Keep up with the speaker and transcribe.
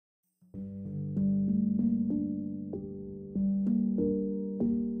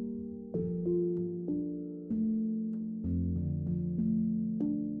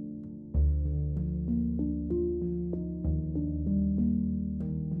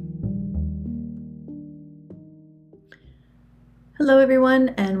Hello everyone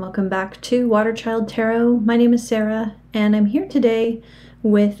and welcome back to Waterchild Tarot. My name is Sarah and I'm here today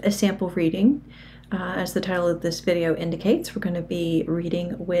with a sample reading. As the title of this video indicates, we're going to be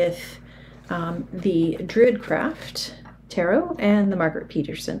reading with the DruidCraft Tarot and the Margarete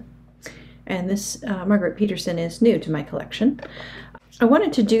Petersen. And this Margarete Petersen is new to my collection. I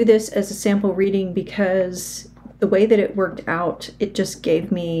wanted to do this as a sample reading because the way that it worked out, it just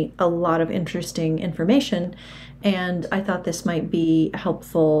gave me a lot of interesting information. And I thought this might be a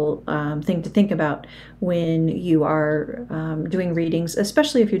helpful thing to think about when you are doing readings,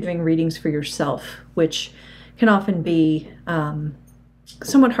 especially if you're doing readings for yourself, which can often be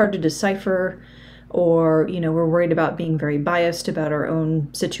somewhat hard to decipher, or, you know, we're worried about being very biased about our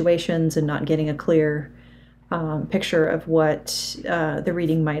own situations and not getting a clear picture of what the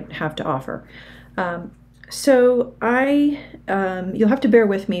reading might have to offer. So you'll have to bear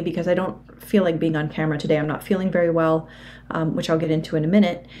with me because I don't feel like being on camera today. I'm not feeling very well, which I'll get into in a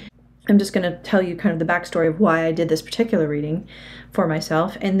minute. I'm just going to tell you kind of the backstory of why I did this particular reading for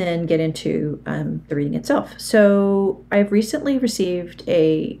myself and then get into the reading itself. So I've recently received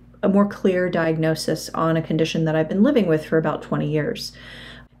a more clear diagnosis on a condition that I've been living with for about 20 years.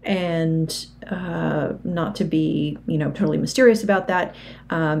 And not to be, totally mysterious about that,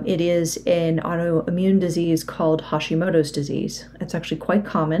 it is an autoimmune disease called Hashimoto's disease. It's actually quite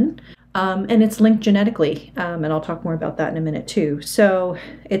common, and it's linked genetically, and I'll talk more about that in a minute too. So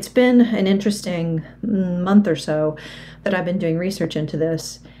it's been an interesting month or so that I've been doing research into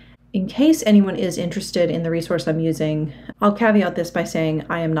this. In case anyone is interested in the resource I'm using, I'll caveat this by saying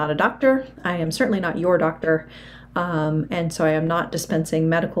I am not a doctor. I am certainly not your doctor. And so I am not dispensing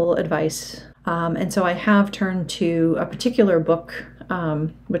medical advice. And so I have turned to a particular book,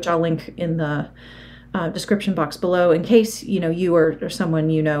 which I'll link in the description box below, in case, you or someone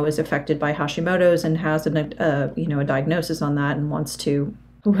is affected by Hashimoto's and has a diagnosis on that and wants to.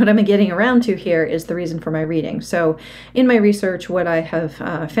 What I'm getting around to here is the reason for my reading. So in my research, what I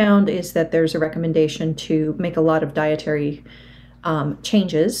have found is that there's a recommendation to make a lot of dietary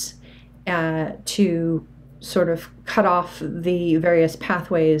changes to sort of cut off the various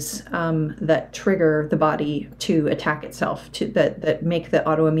pathways that trigger the body to attack itself, that make the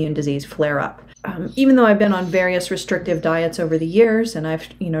autoimmune disease flare up. Even though I've been on various restrictive diets over the years and I've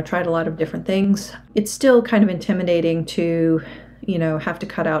tried a lot of different things, it's still kind of intimidating to have to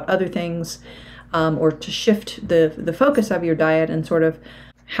cut out other things or to shift the focus of your diet and sort of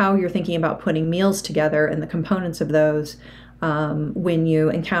how you're thinking about putting meals together and the components of those when you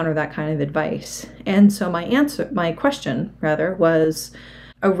encounter that kind of advice. And so my question was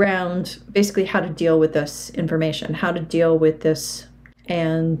around basically how to deal with this information, how to deal with this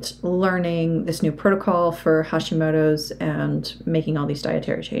and learning this new protocol for Hashimoto's and making all these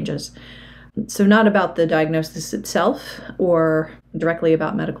dietary changes. So not about the diagnosis itself or directly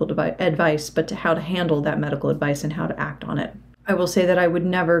about medical advice, but to how to handle that medical advice and how to act on it. I will say that I would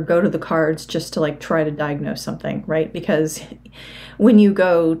never go to the cards just to try to diagnose something, right? Because when you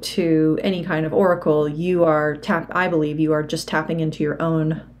go to any kind of oracle, I believe you are just tapping into your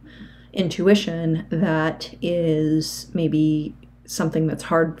own intuition that is maybe something that's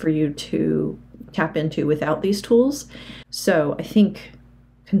hard for you to tap into without these tools. So I think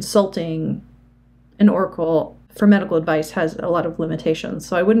consulting an oracle for medical advice has a lot of limitations.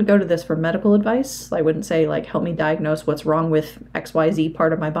 So I wouldn't go to this for medical advice. I wouldn't say help me diagnose what's wrong with XYZ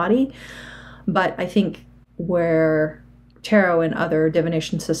part of my body. But I think where tarot and other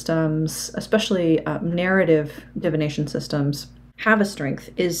divination systems, especially narrative divination systems, have a strength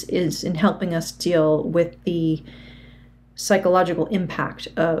is in helping us deal with the psychological impact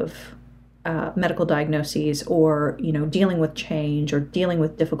of medical diagnoses, or dealing with change, or dealing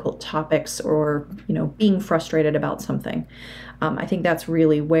with difficult topics, or being frustrated about something. I think that's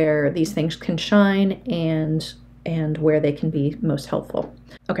really where these things can shine and where they can be most helpful.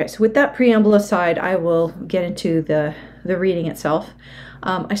 Okay, so with that preamble aside, I will get into the reading itself.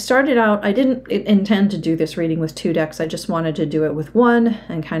 I started out, I didn't intend to do this reading with 2 decks. I just wanted to do it with one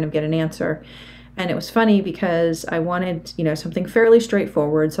and kind of get an answer. And it was funny because I wanted, something fairly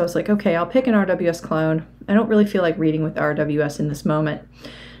straightforward. So I was like, okay, I'll pick an RWS clone. I don't really feel like reading with RWS in this moment.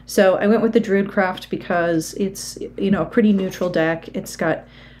 So I went with the DruidCraft because it's, a pretty neutral deck. It's got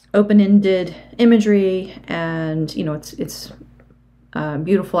open-ended imagery and, it's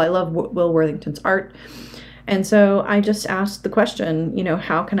beautiful. I love Will Worthington's art. And so I just asked the question,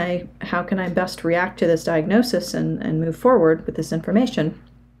 how can I best react to this diagnosis and move forward with this information?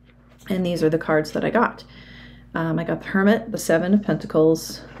 And these are the cards that I got. I got the Hermit, the 7 of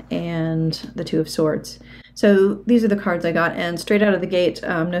Pentacles, and the 2 of Swords. So these are the cards I got, and straight out of the gate,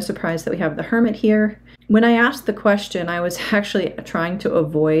 no surprise that we have the Hermit here. When I asked the question, I was actually trying to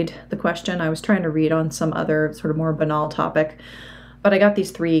avoid the question. I was trying to read on some other sort of more banal topic, but I got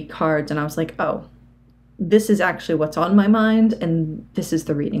these 3 cards and I was like, oh, this is actually what's on my mind, and this is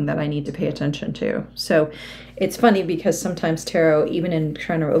the reading that I need to pay attention to. So it's funny because sometimes tarot, even in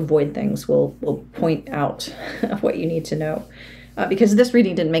trying to avoid things, will point out what you need to know. Because this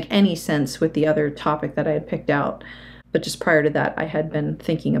reading didn't make any sense with the other topic that I had picked out. But just prior to that, I had been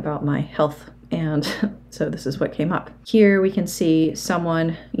thinking about my health, and so this is what came up. Here we can see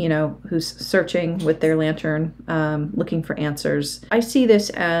someone, you know, who's searching with their lantern, looking for answers. I see this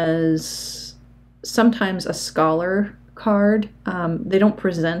as sometimes a scholar card. They don't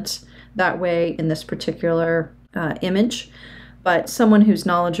present that way in this particular image, but someone who's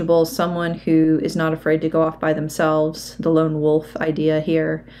knowledgeable, someone who is not afraid to go off by themselves, the lone wolf idea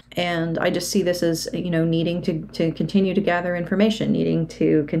here. And I just see this as, you know, needing to continue to gather information, needing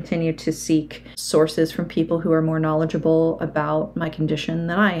to continue to seek sources from people who are more knowledgeable about my condition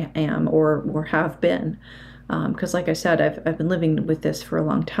than I am or have been. Because like I said, I've been living with this for a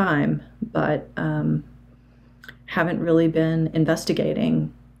long time, but haven't really been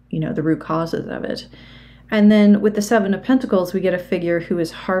investigating, you know, the root causes of it. And then with the 7 of Pentacles, we get a figure who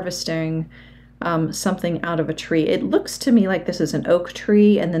is harvesting something out of a tree. It looks to me like this is an oak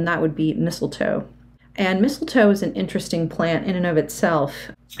tree, and then that would be mistletoe. And mistletoe is an interesting plant in and of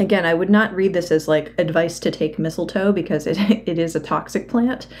itself. Again, I would not read this as like advice to take mistletoe because it is a toxic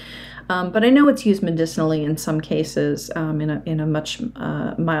plant. But I know it's used medicinally in some cases in a much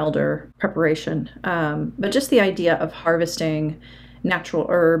milder preparation. But just the idea of harvesting natural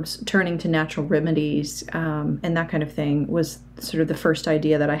herbs, turning to natural remedies, and that kind of thing was sort of the first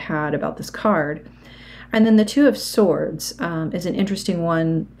idea that I had about this card. And then the 2 of Swords is an interesting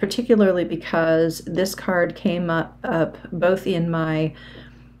one, particularly because this card came up both in my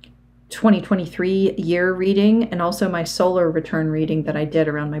 2023 year reading and also my solar return reading that I did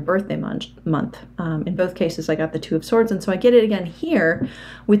around my birthday month. In both cases, I got the 2 of Swords, and so I get it again here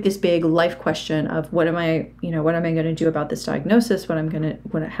with this big life question of what am I going to do about this diagnosis? How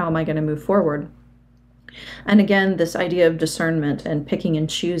am I going to move forward? And again, this idea of discernment and picking and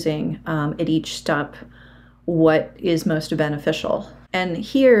choosing at each step what is most beneficial. And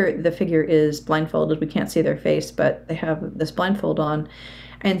here the figure is blindfolded. We can't see their face, but they have this blindfold on.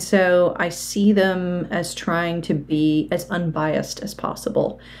 And so I see them as trying to be as unbiased as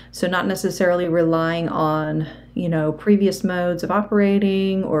possible. So not necessarily relying on, you know, previous modes of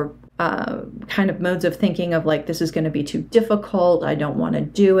operating or kind of modes of thinking of like, this is going to be too difficult. I don't want to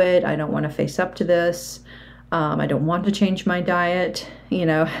do it. I don't want to face up to this. I don't want to change my diet, you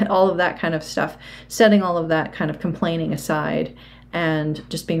know, all of that kind of stuff. Setting all of that kind of complaining aside and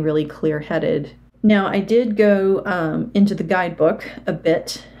just being really clear-headed. Now, I did go into the guidebook a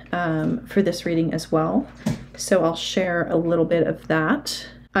bit for this reading as well, so I'll share a little bit of that.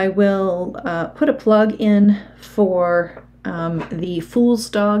 I will put a plug in for the Fool's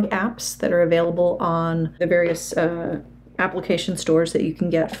Dog apps that are available on the various application stores that you can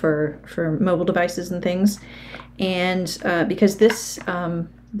get for mobile devices and things. And because this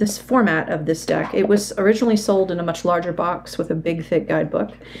format of this deck, it was originally sold in a much larger box with a big thick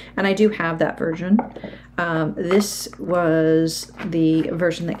guidebook, and I do have that version. This was the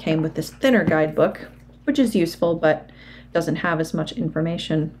version that came with this thinner guidebook, which is useful but doesn't have as much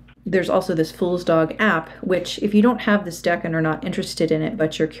information. There's also this Fool's Dog app, which if you don't have this deck and are not interested in it,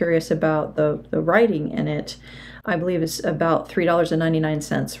 but you're curious about the writing in it, I believe it's about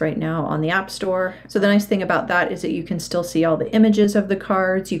 $3.99 right now on the App Store. So the nice thing about that is that you can still see all the images of the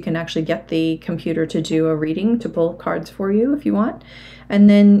cards. You can actually get the computer to do a reading, to pull cards for you if you want. And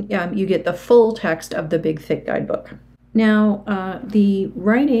then you get the full text of the big thick guidebook. Now, the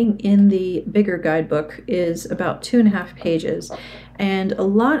writing in the bigger guidebook is about 2.5 pages, and a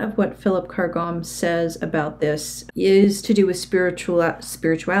lot of what Philip Carr-Gomm says about this is to do with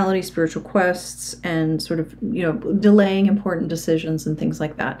spirituality, spiritual quests, and sort of, you know, delaying important decisions and things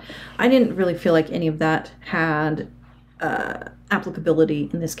like that. I didn't really feel like any of that had applicability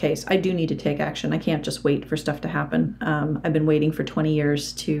in this case. I do need to take action. I can't just wait for stuff to happen. I've been waiting for 20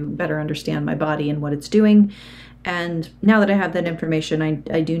 years to better understand my body and what it's doing. And now that I have that information,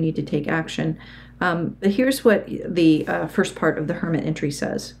 I do need to take action. But here's what the first part of the Hermit entry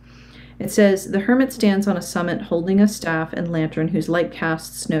says. It says, "The hermit stands on a summit holding a staff and lantern whose light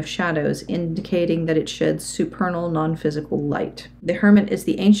casts no shadows, indicating that it sheds supernal, non-physical light. The hermit is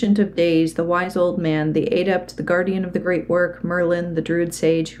the ancient of days, the wise old man, the adept, the guardian of the great work, Merlin, the druid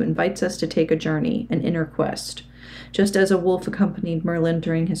sage, who invites us to take a journey, an inner quest. Just as a wolf accompanied Merlin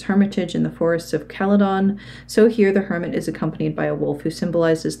during his hermitage in the forests of Caledon, so here the hermit is accompanied by a wolf who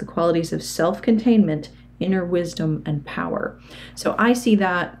symbolizes the qualities of self-containment, inner wisdom, and power. So I see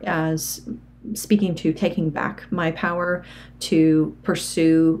that as speaking to taking back my power to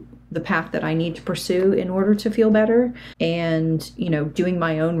pursue the path that I need to pursue in order to feel better, and, you know, doing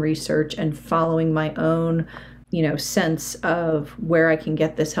my own research and following my own, you know, sense of where I can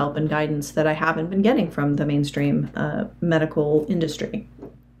get this help and guidance that I haven't been getting from the mainstream medical industry.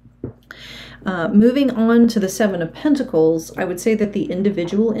 Moving on to the Seven of Pentacles, I would say that the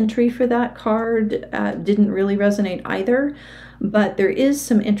individual entry for that card didn't really resonate either, but there is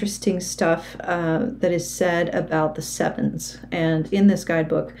some interesting stuff that is said about the sevens. And in this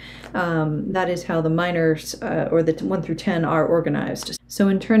guidebook, that is how the minors, or the 1 through 10, are organized. So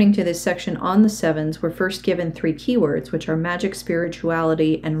in turning to this section on the sevens, we're first given 3 keywords, which are magic,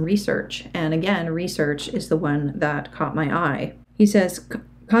 spirituality, and research. And again, research is the one that caught my eye. He says,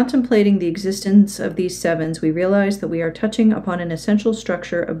 contemplating the existence of these sevens, we realize that we are touching upon an essential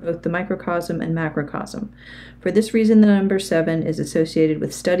structure of both the microcosm and macrocosm. For this reason, the number 7 is associated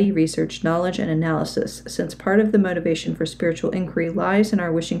with study, research, knowledge, and analysis, since part of the motivation for spiritual inquiry lies in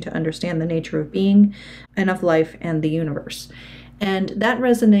our wishing to understand the nature of being and of life and the universe. And that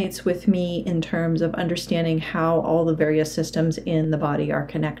resonates with me in terms of understanding how all the various systems in the body are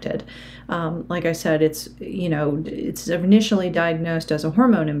connected. Like I said, it's, you know, it's initially diagnosed as a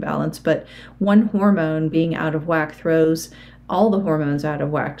hormone imbalance, but one hormone being out of whack throws all the hormones out of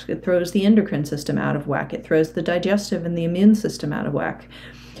whack. It throws the endocrine system out of whack. It throws the digestive and the immune system out of whack.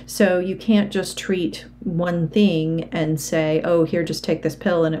 So you can't just treat one thing and say, oh, here, just take this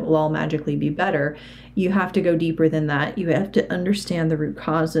pill and it will all magically be better. You have to go deeper than that. You have to understand the root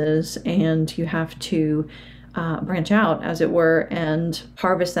causes, and you have to branch out, as it were, and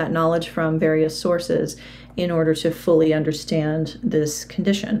harvest that knowledge from various sources in order to fully understand this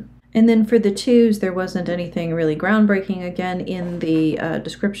condition. And then for the 2s, there wasn't anything really groundbreaking again in the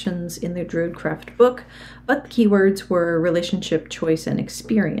descriptions in the DruidCraft book, but the keywords were relationship, choice, and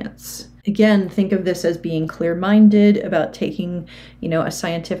experience. Again, think of this as being clear-minded about taking, you know, a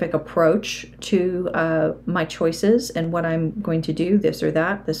scientific approach to my choices and what I'm going to do, this or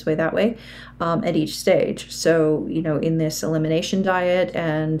that, this way, that way, at each stage. So, you know, in this elimination diet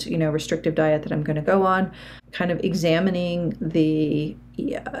and, you know, restrictive diet that I'm going to go on, kind of examining the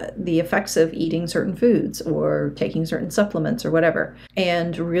effects of eating certain foods or taking certain supplements or whatever,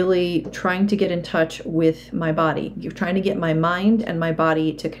 and really trying to get in touch with my body. You're trying to get my mind and my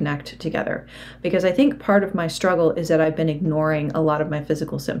body to connect together, because I think part of my struggle is that I've been ignoring a lot of my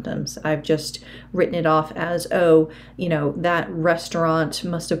physical symptoms. I've just written it off as, oh, you know, that restaurant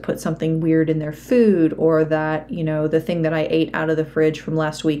must have put something weird in their food, or that, you know, the thing that I ate out of the fridge from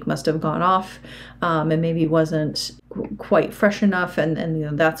last week must have gone off and maybe wasn't quite fresh enough, and you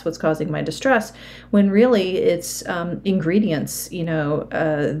know, that's what's causing my distress, when really it's ingredients, you know,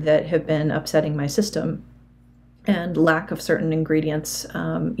 that have been upsetting my system, and lack of certain ingredients,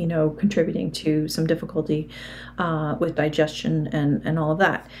 you know, contributing to some difficulty with digestion and all of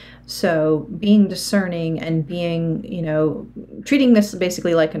that. So being discerning and being, you know, treating this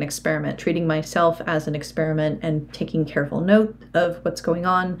basically like an experiment, treating myself as an experiment and taking careful note of what's going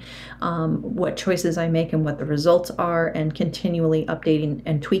on, what choices I make and what the results are, and continually updating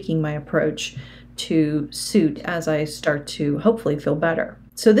and tweaking my approach to suit as I start to hopefully feel better.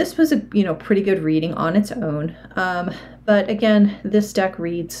 So this was a, you know, pretty good reading on its own. But again, this deck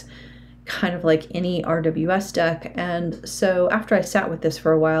reads kind of like any RWS deck. And so after I sat with this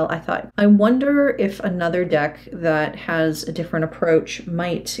for a while, I thought, I wonder if another deck that has a different approach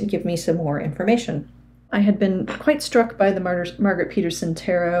might give me some more information. I had been quite struck by the Margarete Petersen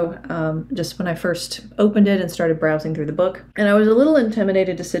Tarot just when I first opened it and started browsing through the book. And I was a little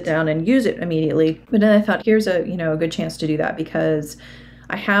intimidated to sit down and use it immediately. But then I thought, here's a, you know, a good chance to do that, because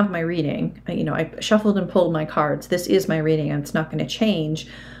I have my reading. You know, I shuffled and pulled my cards. This is my reading and it's not going to change.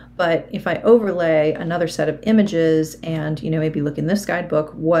 But if I overlay another set of images and, you know, maybe look in this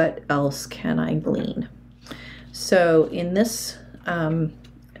guidebook, what else can I glean? So in this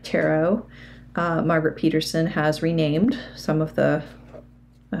tarot, Margarete Petersen has renamed some of the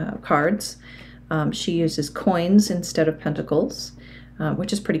cards. She uses coins instead of pentacles,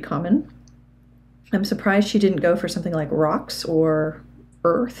 which is pretty common. I'm surprised she didn't go for something like rocks or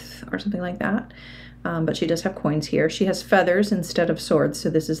earth or something like that. But she does have coins here. She has feathers instead of swords,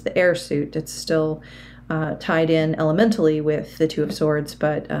 so this is the air suit. It's still tied in elementally with the Two of Swords,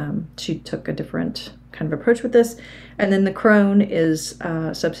 but she took a different kind of approach with this. And then the crone is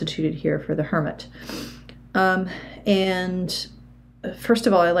substituted here for the hermit. And first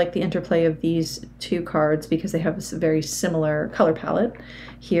of all, I like the interplay of these two cards because they have this very similar color palette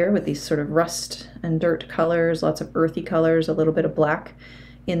here with these sort of rust and dirt colors, lots of earthy colors, a little bit of black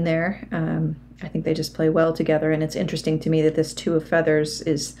in there. I think they just play well together, and it's interesting to me that this Two of Feathers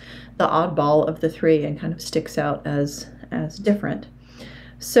is the oddball of the three and kind of sticks out as different.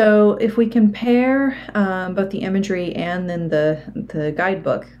 So if we compare both the imagery and then the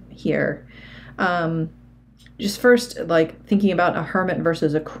guidebook here, just first, like thinking about a hermit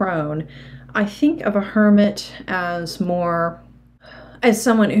versus a crone, I think of a hermit as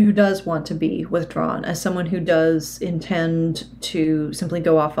someone who does want to be withdrawn, as someone who does intend to simply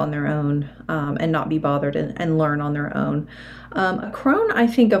go off on their own and not be bothered and learn on their own. A crone I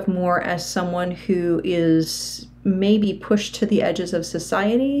think of more as someone who is maybe pushed to the edges of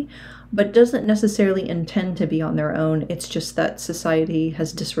society, but doesn't necessarily intend to be on their own. It's just that society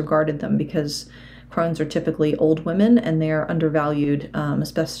has disregarded them because crones are typically old women and they are undervalued,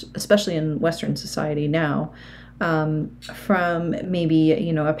 especially in Western society now. From maybe,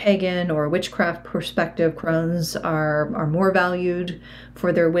 a pagan or a witchcraft perspective, crones are more valued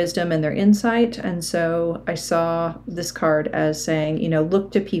for their wisdom and their insight. And so I saw this card as saying,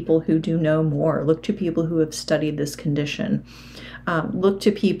 look to people who do know more. Look to people who have studied this condition. Look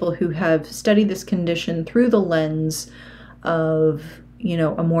to people who have studied this condition through the lens of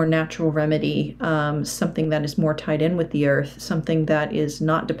a more natural remedy, something that is more tied in with the earth, something that is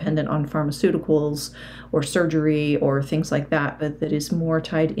not dependent on pharmaceuticals or surgery or things like that, but that is more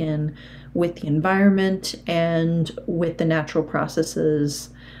tied in with the environment and with the natural processes,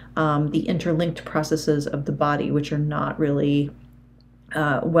 the interlinked processes of the body, which are not really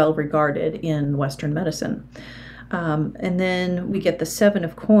well regarded in Western medicine. And then we get the Seven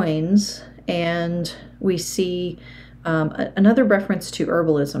of Coins, and we see another reference to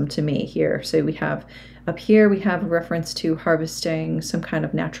herbalism to me here. So we have up here, we have a reference to harvesting some kind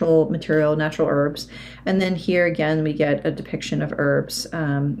of natural material, natural herbs. And then here again, we get a depiction of herbs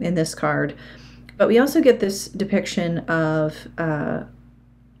in this card. But we also get this depiction of,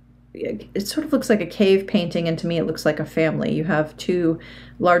 it sort of looks like a cave painting, and to me it looks like a family. You have two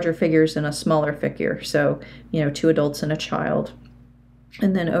larger figures and a smaller figure. So, two adults and a child.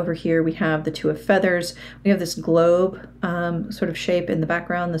 And then over here we have the Two of Feathers. We have this globe sort of shape in the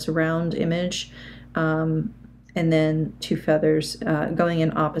background, this round image, and then two feathers going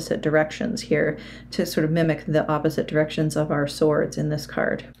in opposite directions here to sort of mimic the opposite directions of our swords in this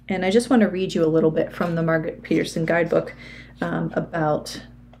card. And I just want to read you a little bit from the Margarete Petersen guidebook about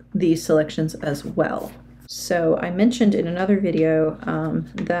these selections as well. So I mentioned in another video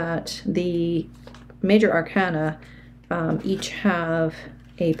that the major arcana each have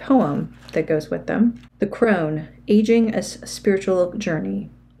a poem that goes with them. The Crone, aging a spiritual journey.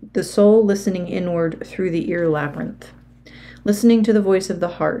 The soul listening inward through the ear labyrinth. Listening to the voice of the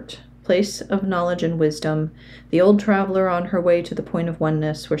heart, place of knowledge and wisdom. The old traveler on her way to the point of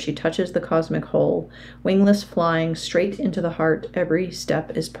oneness where she touches the cosmic whole. Wingless flying straight into the heart, every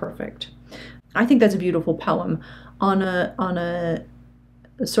step is perfect. I think that's a beautiful poem. On a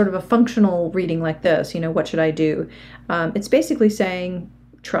sort of a functional reading like this, what should I do? It's basically saying,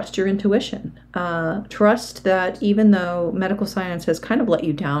 trust your intuition. Trust that even though medical science has kind of let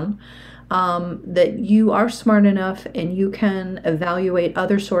you down, that you are smart enough and you can evaluate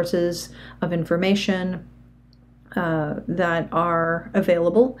other sources of information that are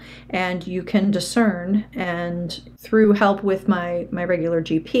available, and you can discern, and through help with my regular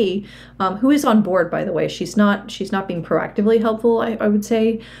GP, who is on board, by the way. She's not being proactively helpful, I would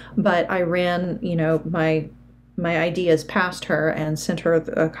say, but I ran my ideas past her and sent her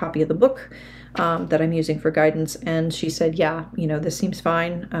a copy of the book that I'm using for guidance, and she said, yeah, this seems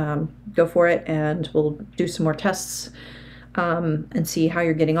fine, go for it, and we'll do some more tests and see how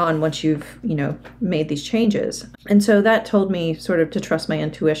you're getting on once you've, made these changes. And so that told me sort of to trust my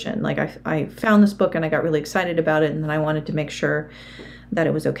intuition. Like I found this book and I got really excited about it, and then I wanted to make sure that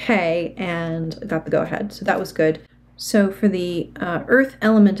it was okay and got the go-ahead. So that was good. So for the earth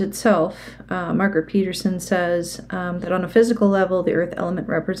element itself, Margarete Petersen says that on a physical level, the earth element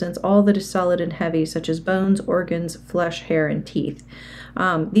represents all that is solid and heavy, such as bones, organs, flesh, hair, and teeth.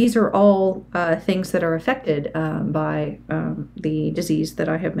 These are all things that are affected by the disease that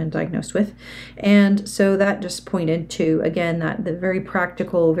I have been diagnosed with. And so that just pointed to, again, that the very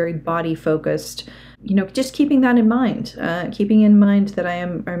practical, very body-focused you know, just keeping that in mind, keeping in mind that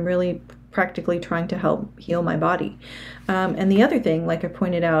I'm really practically trying to help heal my body. And the other thing, like I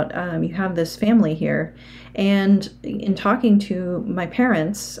pointed out, you have this family here, and in talking to my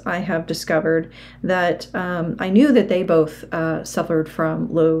parents, I have discovered that I knew that they both suffered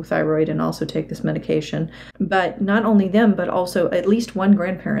from low thyroid and also take this medication, but not only them, but also at least one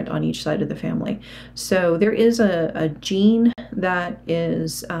grandparent on each side of the family. So there is a gene that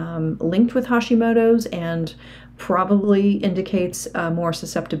is linked with Hashimoto's and probably indicates more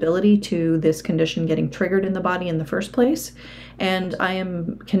susceptibility to this condition getting triggered in the body in the first place. And I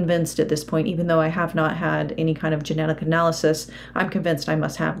am convinced at this point, even though I have not had any kind of genetic analysis, I'm convinced I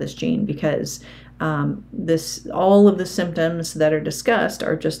must have this gene, because all of the symptoms that are discussed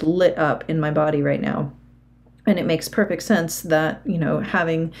are just lit up in my body right now. And it makes perfect sense that, you know,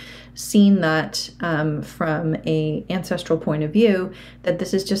 having seen that from an ancestral point of view, that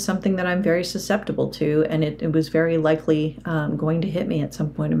this is just something that I'm very susceptible to, and it was very likely going to hit me at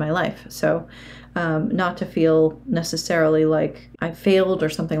some point in my life. So not to feel necessarily like I failed or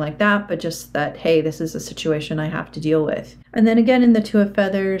something like that, but just that, hey, this is a situation I have to deal with. And then again, in the Two of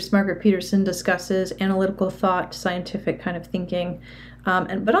Feathers, Margarete Petersen discusses analytical thought, scientific kind of thinking,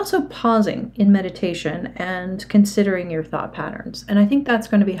 but also pausing in meditation and considering your thought patterns. And I think that's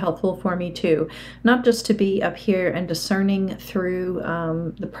going to be helpful for me too, not just to be up here and discerning through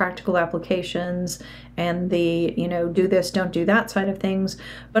the practical applications and the, you know, do this, don't do that side of things,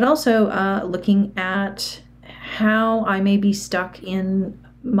 but also looking at how I may be stuck in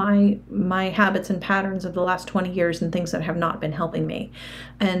my habits and patterns of the last 20 years and things that have not been helping me.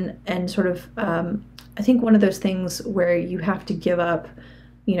 And sort of, I think one of those things where you have to give up,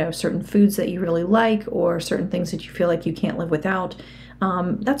 you know, certain foods that you really like or certain things that you feel like you can't live without.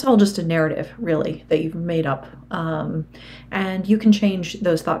 That's all just a narrative, really, that you've made up. And you can change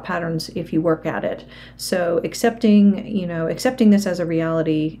those thought patterns if you work at it. So accepting this as a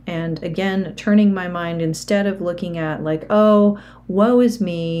reality, and again, turning my mind, instead of looking at like, oh, woe is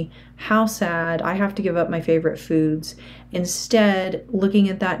me, how sad, I have to give up my favorite foods. Instead, looking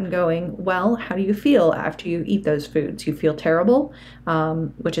at that and going, well, how do you feel after you eat those foods? You feel terrible,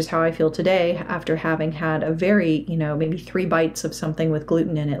 which is how I feel today after having had a very, you know, maybe 3 bites of something with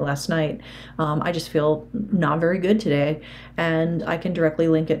gluten in it last night. I just feel not very good today, and I can directly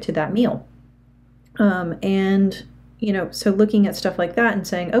link it to that meal. And you know, so looking at stuff like that and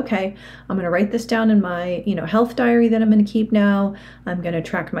saying, okay, I'm going to write this down in my, you know, health diary that I'm going to keep now. I'm going to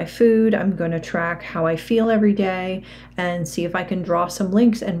track my food. I'm going to track how I feel every day and see if I can draw some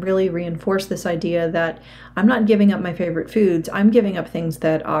links and really reinforce this idea that I'm not giving up my favorite foods. I'm giving up things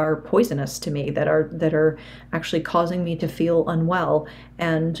that are poisonous to me, that are actually causing me to feel unwell,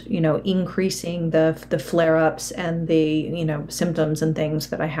 and, you know, increasing the flare-ups and the, you know, symptoms and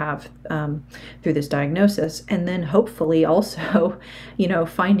things that I have through this diagnosis. And then hopefully also, you know,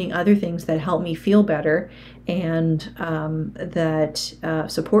 finding other things that help me feel better and that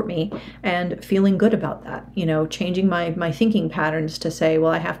support me, and feeling good about that, you know, changing my thinking patterns to say,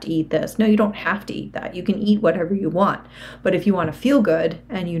 well, I have to eat this. No, you don't have to eat that. You can eat whatever you want. But if you want to feel good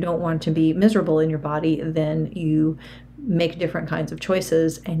and you don't want to be miserable in your body, then you make different kinds of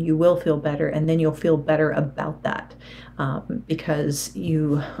choices and you will feel better, and then you'll feel better about that because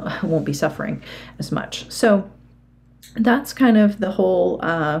you won't be suffering as much. So that's kind of the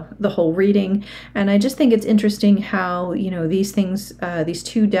whole reading. And I just think it's interesting how, you know, these things, these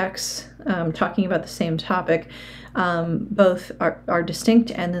 2 decks talking about the same topic, both are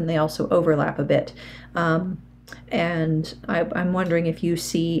distinct, and then they also overlap a bit. And I'm wondering if you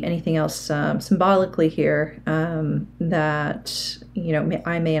see anything else symbolically here that, you know,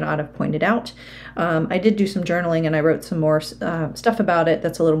 I may not have pointed out. I did do some journaling and I wrote some more stuff about it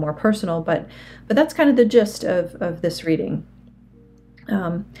that's a little more personal, but that's kind of the gist of this reading.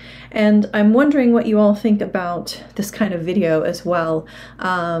 And I'm wondering what you all think about this kind of video as well.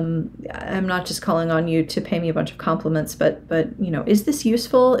 I'm not just calling on you to pay me a bunch of compliments, but you know, is this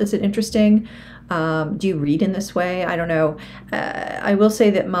useful? Is it interesting? Do you read in this way? I don't know. I will say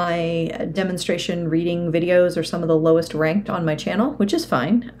that my demonstration reading videos are some of the lowest ranked on my channel, which is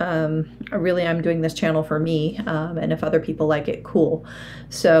fine. Really, I'm doing this channel for me, and if other people like it, cool.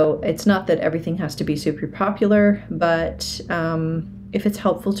 So it's not that everything has to be super popular, but if it's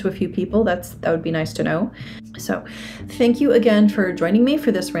helpful to a few people, that would be nice to know. So thank you again for joining me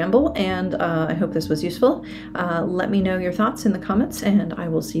for this ramble, and I hope this was useful. Let me know your thoughts in the comments, and I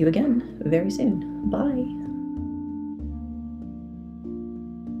will see you again very soon. Bye.